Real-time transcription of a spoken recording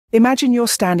Imagine you're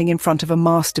standing in front of a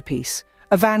masterpiece,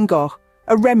 a Van Gogh,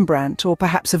 a Rembrandt, or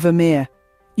perhaps a Vermeer.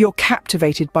 You're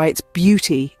captivated by its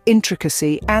beauty,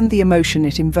 intricacy, and the emotion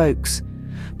it invokes.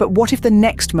 But what if the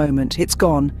next moment it's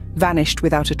gone, vanished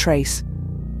without a trace?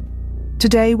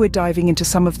 Today we're diving into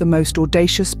some of the most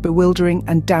audacious, bewildering,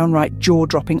 and downright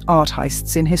jaw-dropping art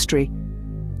heists in history.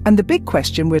 And the big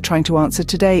question we're trying to answer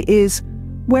today is,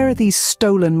 where are these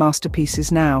stolen masterpieces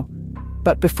now?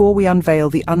 But before we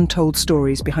unveil the untold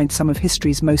stories behind some of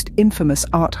history's most infamous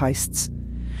art heists,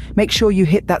 make sure you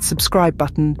hit that subscribe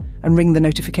button and ring the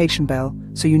notification bell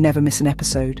so you never miss an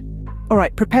episode. All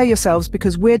right, prepare yourselves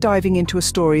because we're diving into a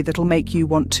story that'll make you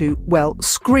want to, well,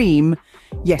 scream.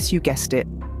 Yes, you guessed it.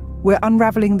 We're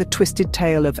unraveling the twisted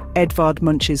tale of Edvard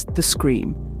Munch's The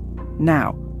Scream.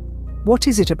 Now, what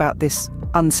is it about this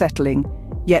unsettling,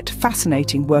 yet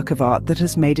fascinating work of art that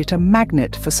has made it a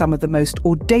magnet for some of the most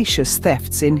audacious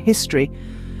thefts in history?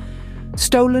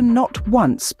 Stolen not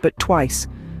once, but twice.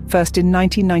 First in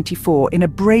 1994 in a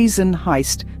brazen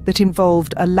heist that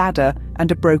involved a ladder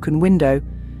and a broken window,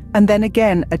 and then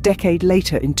again a decade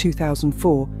later in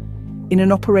 2004, in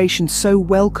an operation so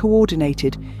well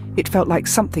coordinated it felt like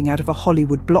something out of a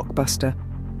Hollywood blockbuster.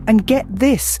 And get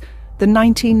this, the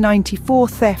 1994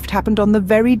 theft happened on the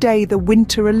very day the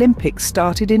Winter Olympics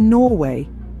started in Norway.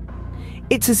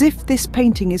 It's as if this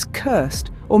painting is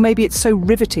cursed, or maybe it's so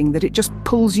riveting that it just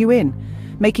pulls you in,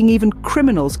 making even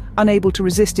criminals unable to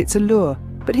resist its allure.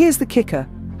 But here's the kicker.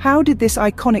 How did this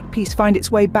iconic piece find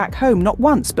its way back home not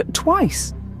once, but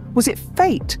twice? Was it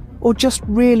fate, or just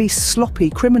really sloppy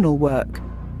criminal work?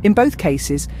 In both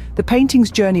cases, the painting's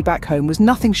journey back home was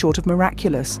nothing short of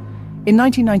miraculous. In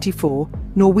 1994,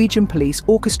 Norwegian police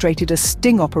orchestrated a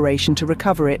sting operation to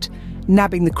recover it,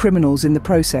 nabbing the criminals in the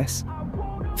process.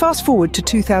 Fast forward to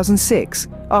 2006,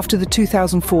 after the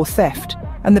 2004 theft,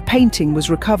 and the painting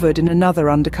was recovered in another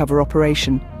undercover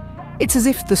operation. It's as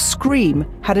if The Scream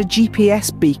had a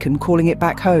GPS beacon calling it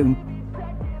back home.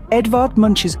 Edvard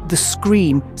Munch's The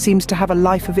Scream seems to have a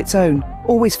life of its own,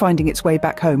 always finding its way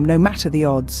back home, no matter the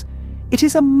odds. It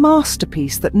is a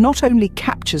masterpiece that not only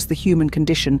captures the human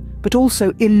condition, but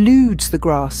also eludes the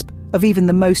grasp of even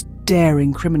the most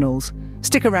daring criminals.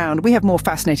 Stick around, we have more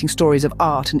fascinating stories of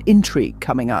art and intrigue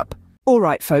coming up. All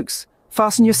right, folks,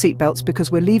 fasten your seatbelts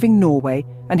because we're leaving Norway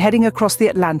and heading across the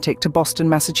Atlantic to Boston,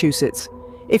 Massachusetts.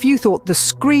 If you thought The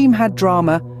Scream had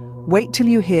drama, wait till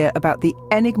you hear about the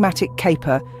enigmatic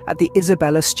caper at the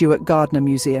Isabella Stewart Gardner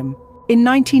Museum. In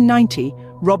 1990,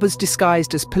 robbers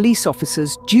disguised as police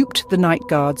officers duped the night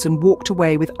guards and walked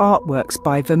away with artworks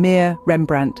by Vermeer,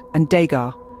 Rembrandt, and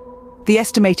Degas. The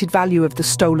estimated value of the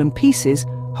stolen pieces,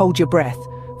 hold your breath,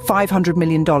 $500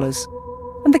 million.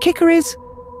 And the kicker is,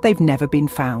 they've never been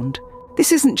found.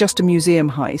 This isn't just a museum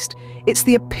heist, it's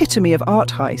the epitome of art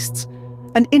heists.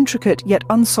 An intricate yet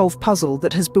unsolved puzzle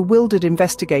that has bewildered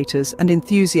investigators and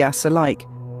enthusiasts alike.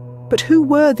 But who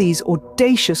were these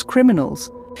audacious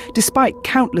criminals? Despite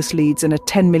countless leads and a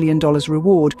 $10 million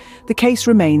reward, the case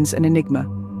remains an enigma.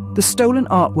 The stolen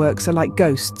artworks are like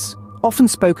ghosts, often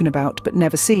spoken about but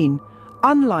never seen.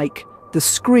 Unlike The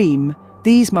Scream,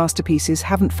 these masterpieces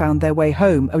haven't found their way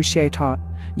home,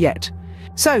 yet.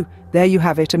 So, there you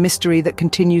have it, a mystery that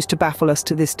continues to baffle us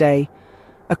to this day.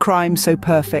 A crime so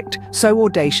perfect, so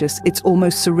audacious, it's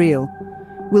almost surreal.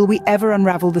 Will we ever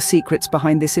unravel the secrets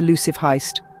behind this elusive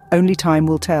heist? Only time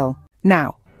will tell.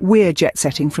 Now, we're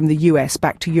jet-setting from the US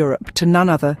back to Europe to none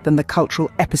other than the cultural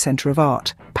epicenter of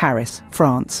art, Paris,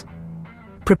 France.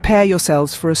 Prepare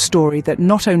yourselves for a story that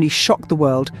not only shocked the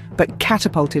world, but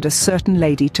catapulted a certain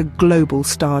lady to global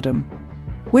stardom.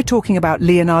 We're talking about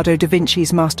Leonardo da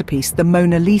Vinci's masterpiece, the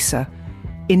Mona Lisa.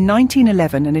 In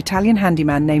 1911, an Italian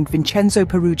handyman named Vincenzo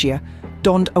Peruggia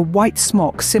donned a white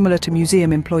smock similar to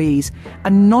museum employees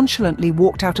and nonchalantly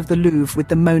walked out of the Louvre with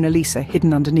the Mona Lisa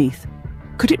hidden underneath.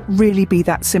 Could it really be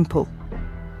that simple?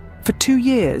 For 2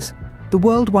 years, the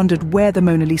world wondered where the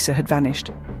Mona Lisa had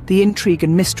vanished. The intrigue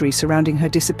and mystery surrounding her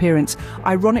disappearance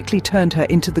ironically turned her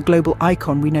into the global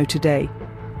icon we know today.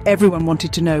 Everyone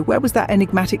wanted to know, where was that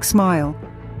enigmatic smile?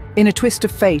 In a twist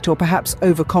of fate, or perhaps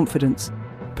overconfidence,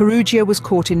 Peruggia was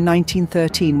caught in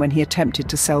 1913 when he attempted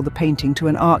to sell the painting to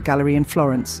an art gallery in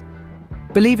Florence.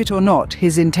 Believe it or not,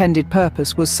 his intended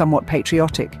purpose was somewhat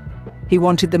patriotic. He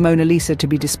wanted the Mona Lisa to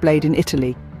be displayed in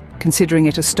Italy, considering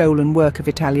it a stolen work of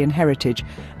Italian heritage,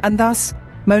 and thus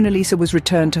Mona Lisa was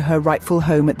returned to her rightful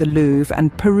home at the Louvre,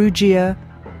 and Peruggia,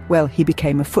 well, he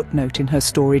became a footnote in her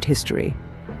storied history.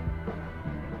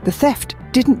 The theft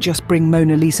didn't just bring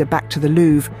Mona Lisa back to the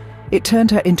Louvre, it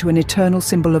turned her into an eternal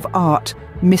symbol of art,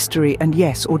 mystery, and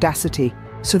yes, audacity.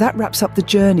 So that wraps up the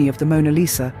journey of the Mona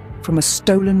Lisa. from a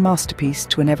stolen masterpiece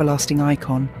to an everlasting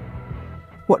icon.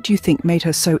 What do you think made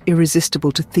her so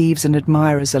irresistible to thieves and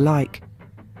admirers alike?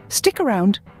 Stick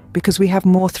around, because we have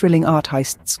more thrilling art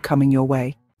heists coming your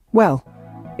way. Well,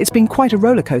 it's been quite a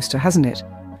roller coaster, hasn't it?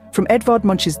 From Edvard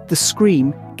Munch's The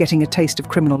Scream getting a taste of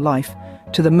criminal life,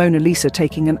 to the Mona Lisa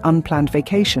taking an unplanned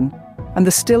vacation, and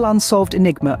the still unsolved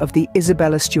enigma of the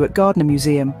Isabella Stewart Gardner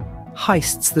Museum,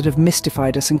 heists that have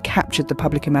mystified us and captured the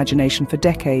public imagination for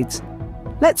decades.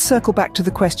 Let's circle back to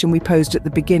the question we posed at the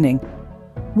beginning.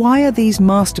 Why are these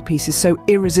masterpieces so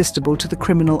irresistible to the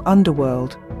criminal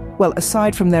underworld? Well,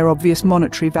 aside from their obvious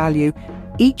monetary value,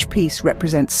 each piece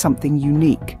represents something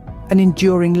unique, an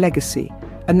enduring legacy,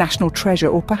 a national treasure,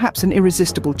 or perhaps an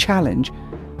irresistible challenge.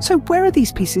 So where are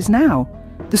these pieces now?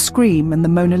 The Scream and the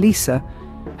Mona Lisa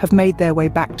have made their way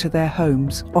back to their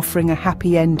homes, offering a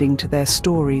happy ending to their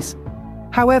stories.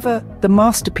 However, the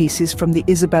masterpieces from the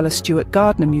Isabella Stewart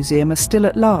Gardner Museum are still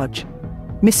at large,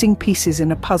 missing pieces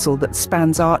in a puzzle that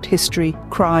spans art history,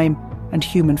 crime, and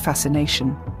human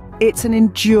fascination. It's an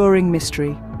enduring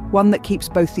mystery, one that keeps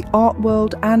both the art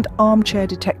world and armchair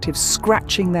detectives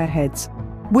scratching their heads.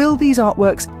 Will these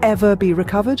artworks ever be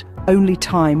recovered? Only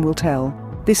time will tell.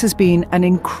 This has been an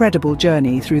incredible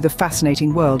journey through the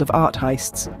fascinating world of art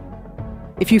heists.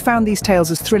 If you found these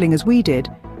tales as thrilling as we did,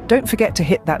 don't forget to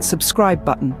hit that subscribe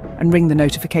button and ring the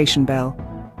notification bell.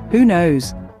 Who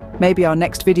knows? Maybe our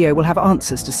next video will have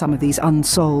answers to some of these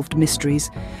unsolved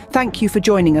mysteries. Thank you for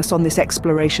joining us on this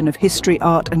exploration of history,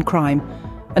 art, and crime.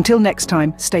 Until next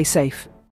time, stay safe.